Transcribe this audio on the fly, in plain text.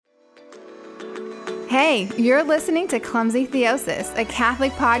Hey, you're listening to Clumsy Theosis, a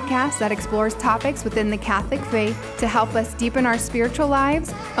Catholic podcast that explores topics within the Catholic faith to help us deepen our spiritual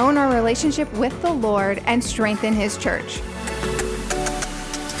lives, own our relationship with the Lord, and strengthen His church.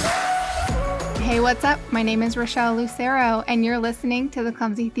 Hey, what's up? My name is Rochelle Lucero, and you're listening to the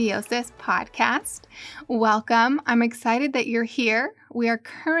Clumsy Theosis podcast. Welcome. I'm excited that you're here. We are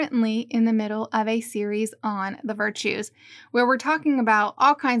currently in the middle of a series on the virtues, where we're talking about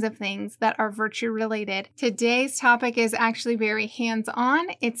all kinds of things that are virtue related. Today's topic is actually very hands-on.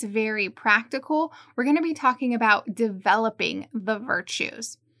 It's very practical. We're going to be talking about developing the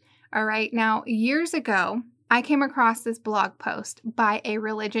virtues. All right. Now, years ago, I came across this blog post by a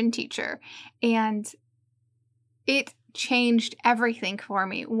religion teacher, and it changed everything for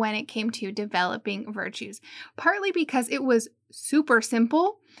me when it came to developing virtues, partly because it was super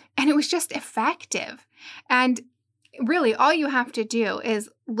simple and it was just effective. And really, all you have to do is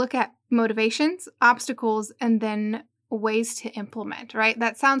look at motivations, obstacles, and then ways to implement, right?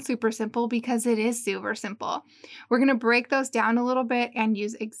 That sounds super simple because it is super simple. We're going to break those down a little bit and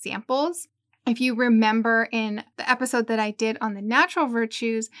use examples. If you remember in the episode that I did on the natural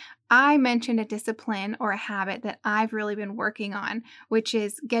virtues, I mentioned a discipline or a habit that I've really been working on, which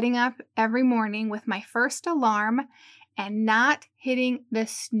is getting up every morning with my first alarm and not hitting the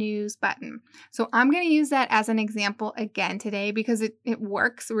snooze button. So I'm going to use that as an example again today because it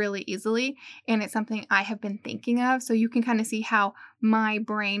works really easily and it's something I have been thinking of. So you can kind of see how my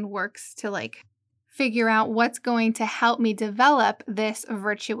brain works to figure out what's going to help me develop this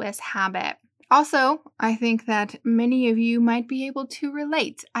virtuous habit. Also, I think that many of you might be able to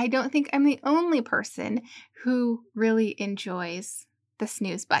relate. I don't think I'm the only person who really enjoys the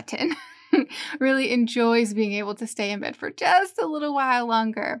snooze button, really enjoys being able to stay in bed for just a little while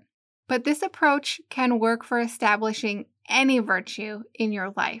longer. But this approach can work for establishing any virtue in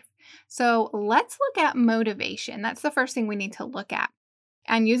your life. So let's look at motivation. That's the first thing we need to look at.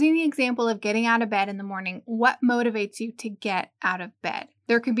 And using the example of getting out of bed in the morning, what motivates you to get out of bed?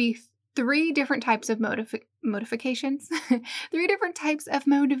 There could be three different types of motivations. Three different types of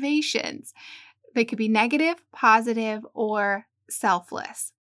motivations. They could be negative, positive, or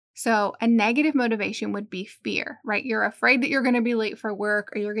selfless. So a negative motivation would be fear, right? You're afraid that you're going to be late for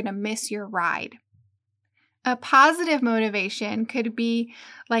work or you're going to miss your ride. A positive motivation could be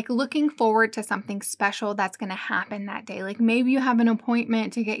looking forward to something special that's going to happen that day. Maybe you have an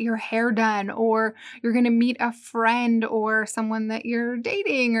appointment to get your hair done, or you're going to meet a friend or someone that you're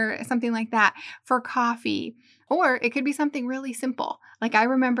dating or something like that for coffee. Or it could be something really simple. I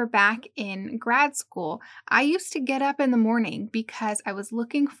remember back in grad school, I used to get up in the morning because I was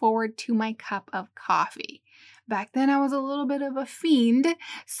looking forward to my cup of coffee. Back then, I was a little bit of a fiend.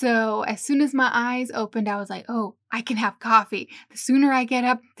 So as soon as my eyes opened, I was like, oh, I can have coffee. The sooner I get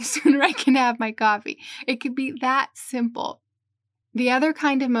up, the sooner I can have my coffee. It could be that simple. The other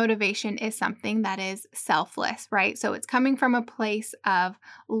kind of motivation is something that is selfless, right? So it's coming from a place of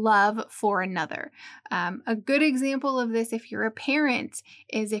love for another. A good example of this, if you're a parent,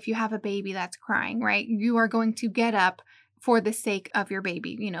 is if you have a baby that's crying, right? You are going to get up for the sake of your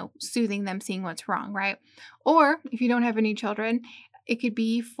baby, soothing them, seeing what's wrong, right? Or if you don't have any children, it could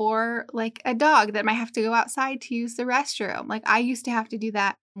be for a dog that might have to go outside to use the restroom. I used to have to do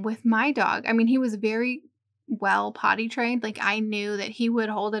that with my dog. I mean, he was very well potty trained. I knew that he would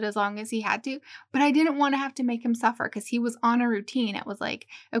hold it as long as he had to, but I didn't want to have to make him suffer because he was on a routine. It was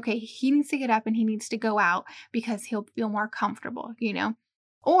okay, he needs to get up and he needs to go out because he'll feel more comfortable,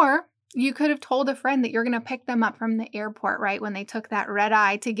 Or you could have told a friend that you're going to pick them up from the airport, right? When they took that red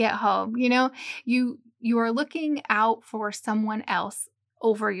eye to get home, you are looking out for someone else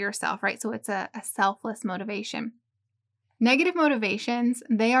over yourself, right? So it's a selfless motivation. Negative motivations,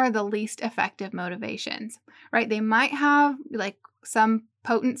 they are the least effective motivations, right? They might have some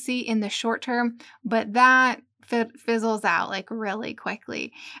potency in the short term, but that fizzles out really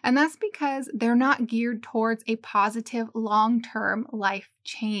quickly. And that's because they're not geared towards a positive long-term life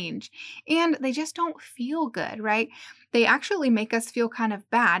change. And they just don't feel good, right? They actually make us feel kind of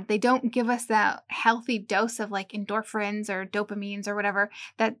bad. They don't give us that healthy dose of endorphins or dopamines or whatever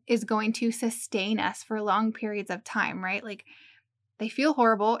that is going to sustain us for long periods of time, right? They feel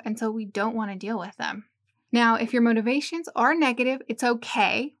horrible, and so we don't want to deal with them. Now, if your motivations are negative, it's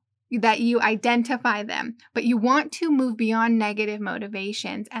okay that you identify them, but you want to move beyond negative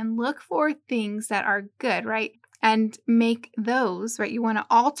motivations and look for things that are good, right? And make those, right? You want to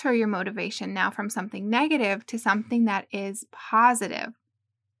alter your motivation now from something negative to something that is positive.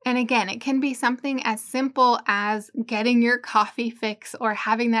 And again, it can be something as simple as getting your coffee fix or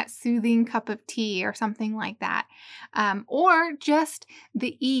having that soothing cup of tea or something like that. Or just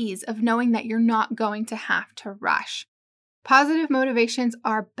the ease of knowing that you're not going to have to rush. Positive motivations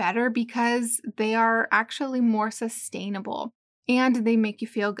are better because they are actually more sustainable and they make you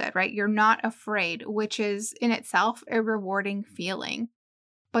feel good, right? You're not afraid, which is in itself a rewarding feeling.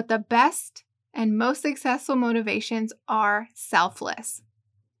 But the best and most successful motivations are selfless.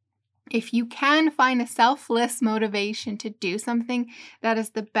 If you can find a selfless motivation to do something, that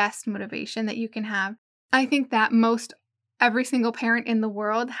is the best motivation that you can have. I think that every single parent in the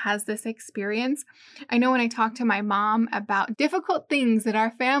world has this experience. I know when I talk to my mom about difficult things that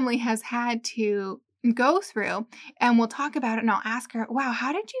our family has had to go through, and we'll talk about it and I'll ask her, wow,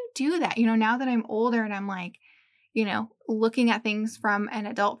 how did you do that? Now that I'm older and I'm like, looking at things from an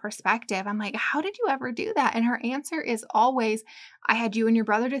adult perspective, I'm like, how did you ever do that? And her answer is always, I had you and your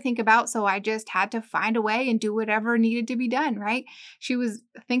brother to think about, so I just had to find a way and do whatever needed to be done, right? She was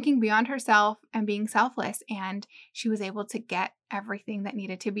thinking beyond herself and being selfless, and she was able to get everything that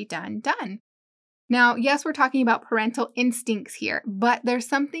needed to be done. Now, yes, we're talking about parental instincts here, but there's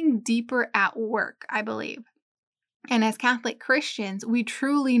something deeper at work, I believe. And as Catholic Christians, we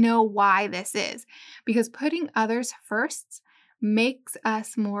truly know why this is, because putting others first makes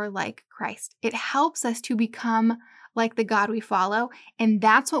us more like Christ. It helps us to become like the God we follow, and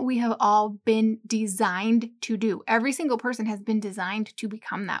that's what we have all been designed to do. Every single person has been designed to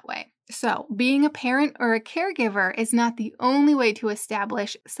become that way. So, being a parent or a caregiver is not the only way to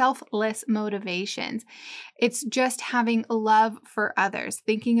establish selfless motivations. It's just having love for others,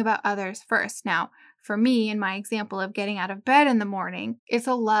 thinking about others first. Now, for me, in my example of getting out of bed in the morning, it's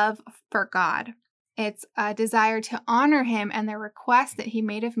a love for God. It's a desire to honor Him and the request that He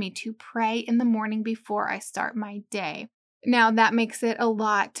made of me to pray in the morning before I start my day. Now, that makes it a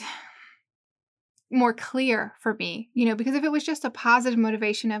lot more clear for me, because if it was just a positive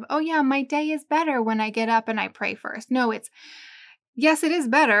motivation of, oh yeah, my day is better when I get up and I pray first. No, yes, it is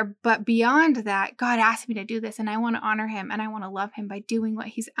better, but beyond that, God asked me to do this and I want to honor Him and I want to love Him by doing what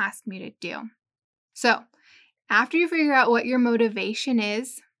He's asked me to do. So after you figure out what your motivation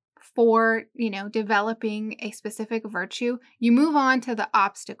is for, developing a specific virtue, you move on to the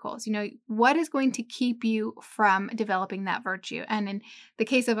obstacles. What is going to keep you from developing that virtue? And in the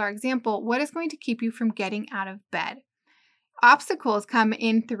case of our example, what is going to keep you from getting out of bed? Obstacles come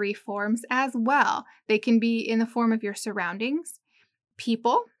in three forms as well. They can be in the form of your surroundings,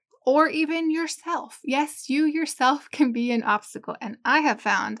 people, or even yourself. Yes, you yourself can be an obstacle. And I have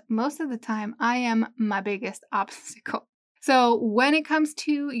found most of the time I am my biggest obstacle. So when it comes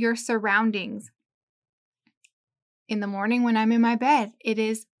to your surroundings, in the morning when I'm in my bed, it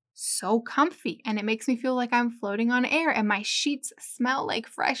is so comfy and it makes me feel like I'm floating on air and my sheets smell like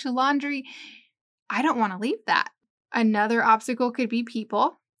fresh laundry. I don't want to leave that. Another obstacle could be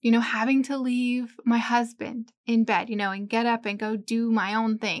people. Having to leave my husband in bed, and get up and go do my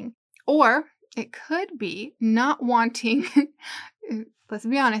own thing. Or it could be not wanting, let's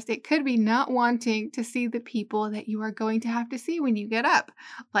be honest, it could be not wanting to see the people that you are going to have to see when you get up.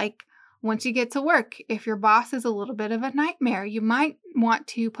 Like once you get to work, if your boss is a little bit of a nightmare, you might want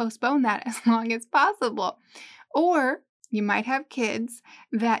to postpone that as long as possible. Or you might have kids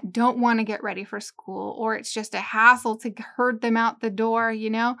that don't want to get ready for school, or it's just a hassle to herd them out the door,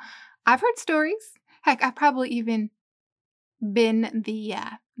 I've heard stories. Heck, I've probably even been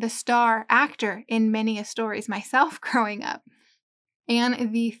the star actor in many a stories myself growing up.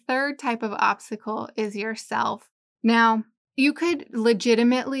 And the third type of obstacle is yourself. Now, you could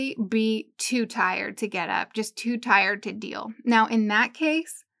legitimately be too tired to get up, just too tired to deal. Now, in that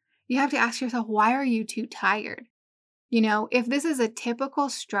case, you have to ask yourself, why are you too tired? If this is a typical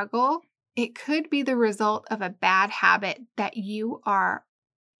struggle, it could be the result of a bad habit that you are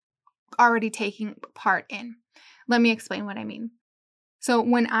already taking part in. Let me explain what I mean. So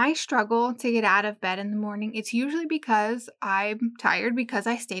when I struggle to get out of bed in the morning, it's usually because I'm tired because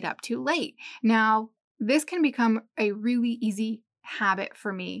I stayed up too late. Now, this can become a really easy habit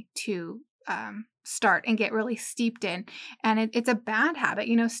for me to start and get really steeped in. And it's a bad habit,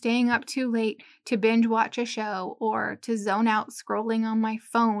 staying up too late to binge watch a show or to zone out scrolling on my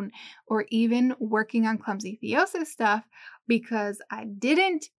phone or even working on Clumsy Theosis stuff because I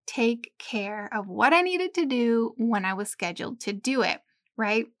didn't take care of what I needed to do when I was scheduled to do it,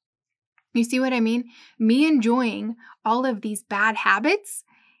 right? You see what I mean? Me enjoying all of these bad habits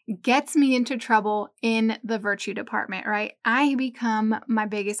gets me into trouble in the virtue department, right? I become my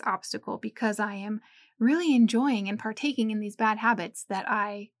biggest obstacle because I am really enjoying and partaking in these bad habits that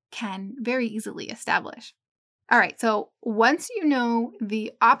I can very easily establish. All right. So once you know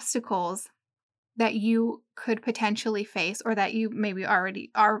the obstacles that you could potentially face or that you maybe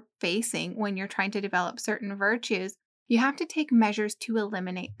already are facing when you're trying to develop certain virtues, you have to take measures to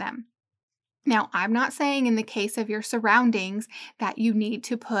eliminate them. Now, I'm not saying in the case of your surroundings that you need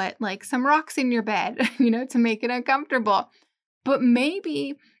to put like some rocks in your bed, to make it uncomfortable, but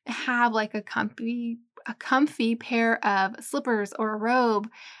maybe have like a comfy pair of slippers or a robe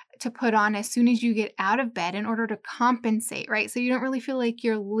to put on as soon as you get out of bed in order to compensate, right? So you don't really feel like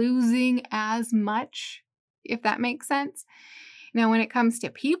you're losing as much, if that makes sense. Now, when it comes to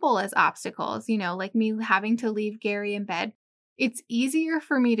people as obstacles, like me having to leave Gary in bed, it's easier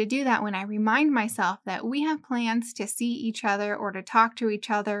for me to do that when I remind myself that we have plans to see each other or to talk to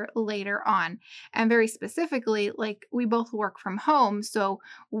each other later on. And very specifically, like we both work from home, so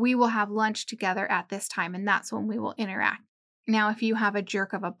we will have lunch together at this time, and that's when we will interact. Now, if you have a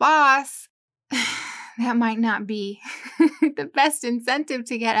jerk of a boss, that might not be the best incentive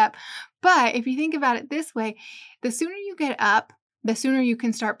to get up. But if you think about it this way, the sooner you get up, the sooner you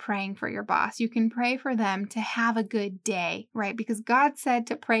can start praying for your boss. You can pray for them to have a good day, right? Because God said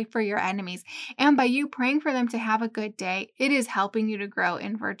to pray for your enemies. And by you praying for them to have a good day, it is helping you to grow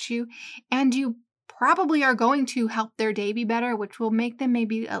in virtue. And you probably are going to help their day be better, which will make them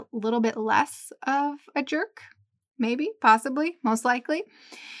maybe a little bit less of a jerk. Maybe, possibly, most likely.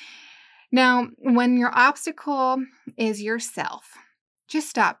 Now, when your obstacle is yourself, just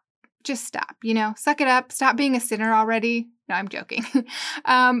stop. Just stop, suck it up. Stop being a sinner already. No, I'm joking.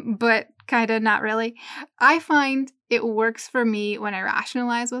 But kind of not really. I find it works for me when I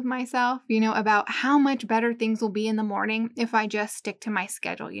rationalize with myself, about how much better things will be in the morning if I just stick to my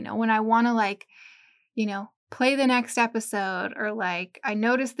schedule. When I want to play the next episode, or like I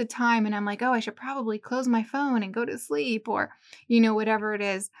notice the time and I'm like, oh, I should probably close my phone and go to sleep, or, whatever it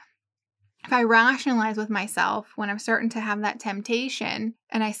is. If I rationalize with myself when I'm starting to have that temptation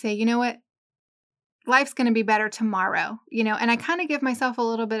and I say, you know what, life's going to be better tomorrow, and I kind of give myself a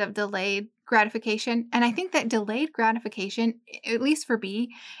little bit of delayed gratification. And I think that delayed gratification, at least for me,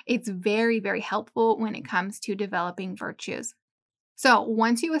 it's very, very helpful when it comes to developing virtues. So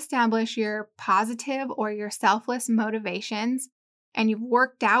once you establish your positive or your selfless motivations and you've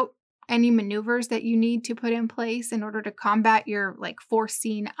worked out any maneuvers that you need to put in place in order to combat your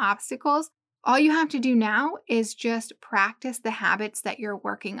foreseen obstacles, all you have to do now is just practice the habits that you're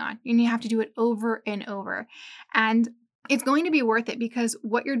working on. And you have to do it over and over. And it's going to be worth it because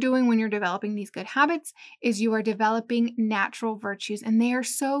what you're doing when you're developing these good habits is you are developing natural virtues. And they are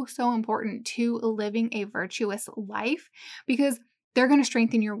so, so important to living a virtuous life because they're going to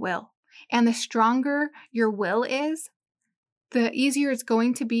strengthen your will. And the stronger your will is, the easier it's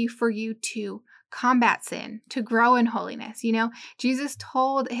going to be for you to combat sin, to grow in holiness. Jesus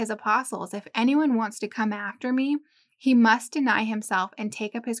told his apostles, if anyone wants to come after me, he must deny himself and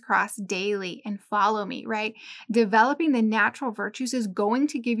take up his cross daily and follow me, right? Developing the natural virtues is going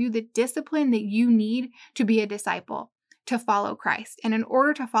to give you the discipline that you need to be a disciple, to follow Christ. And in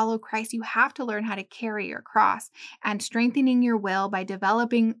order to follow Christ, you have to learn how to carry your cross, and strengthening your will by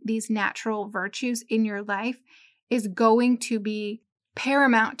developing these natural virtues in your life is going to be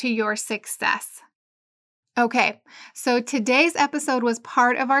paramount to your success. Okay, so today's episode was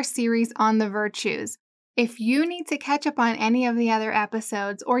part of our series on the virtues. If you need to catch up on any of the other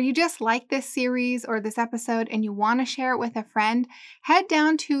episodes, or you just like this series or this episode and you want to share it with a friend, head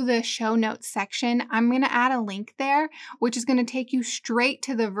down to the show notes section. I'm going to add a link there, which is going to take you straight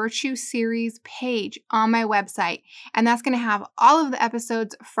to the Virtue Series page on my website. And that's going to have all of the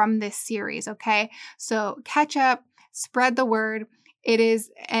episodes from this series, okay? So catch up, spread the word. It is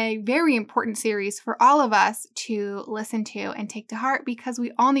a very important series for all of us to listen to and take to heart because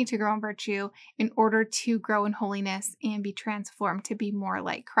we all need to grow in virtue in order to grow in holiness and be transformed to be more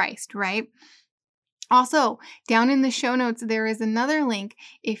like Christ, right? Also, down in the show notes, there is another link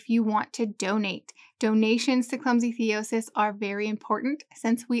if you want to donate. Donations to Clumsy Theosis are very important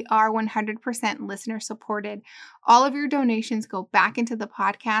since we are 100% listener supported. All of your donations go back into the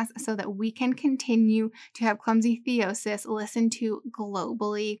podcast so that we can continue to have Clumsy Theosis listened to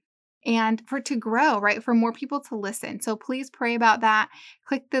globally and for it to grow, right? For more people to listen. So please pray about that.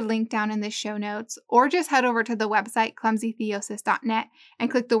 Click the link down in the show notes or just head over to the website clumsytheosis.net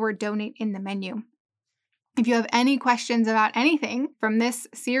and click the word donate in the menu. If you have any questions about anything from this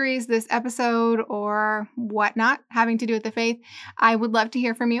series, this episode, or whatnot having to do with the faith, I would love to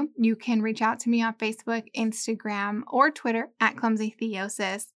hear from you. You can reach out to me on Facebook, Instagram, or Twitter at Clumsy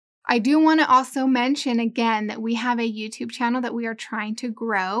Theosis. I do want to also mention again that we have a YouTube channel that we are trying to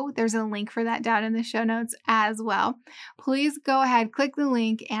grow. There's a link for that down in the show notes as well. Please go ahead, click the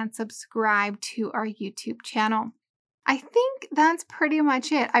link, and subscribe to our YouTube channel. I think that's pretty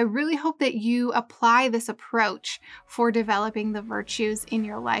much it. I really hope that you apply this approach for developing the virtues in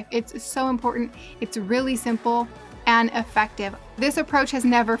your life. It's so important. It's really simple and effective. This approach has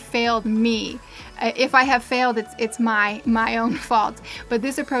never failed me. If I have failed, it's my own fault. But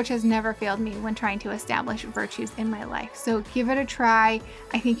this approach has never failed me when trying to establish virtues in my life. So give it a try.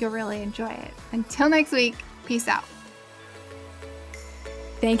 I think you'll really enjoy it. Until next week, peace out.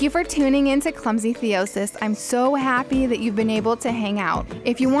 Thank you for tuning in to Clumsy Theosis. I'm so happy that you've been able to hang out.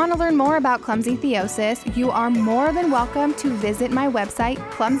 If you want to learn more about Clumsy Theosis, you are more than welcome to visit my website,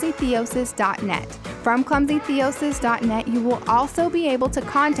 clumsytheosis.net. From clumsytheosis.net, you will also be able to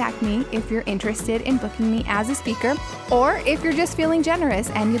contact me if you're interested in booking me as a speaker, or if you're just feeling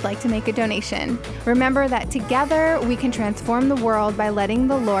generous and you'd like to make a donation. Remember that together we can transform the world by letting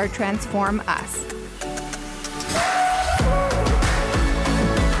the Lord transform us.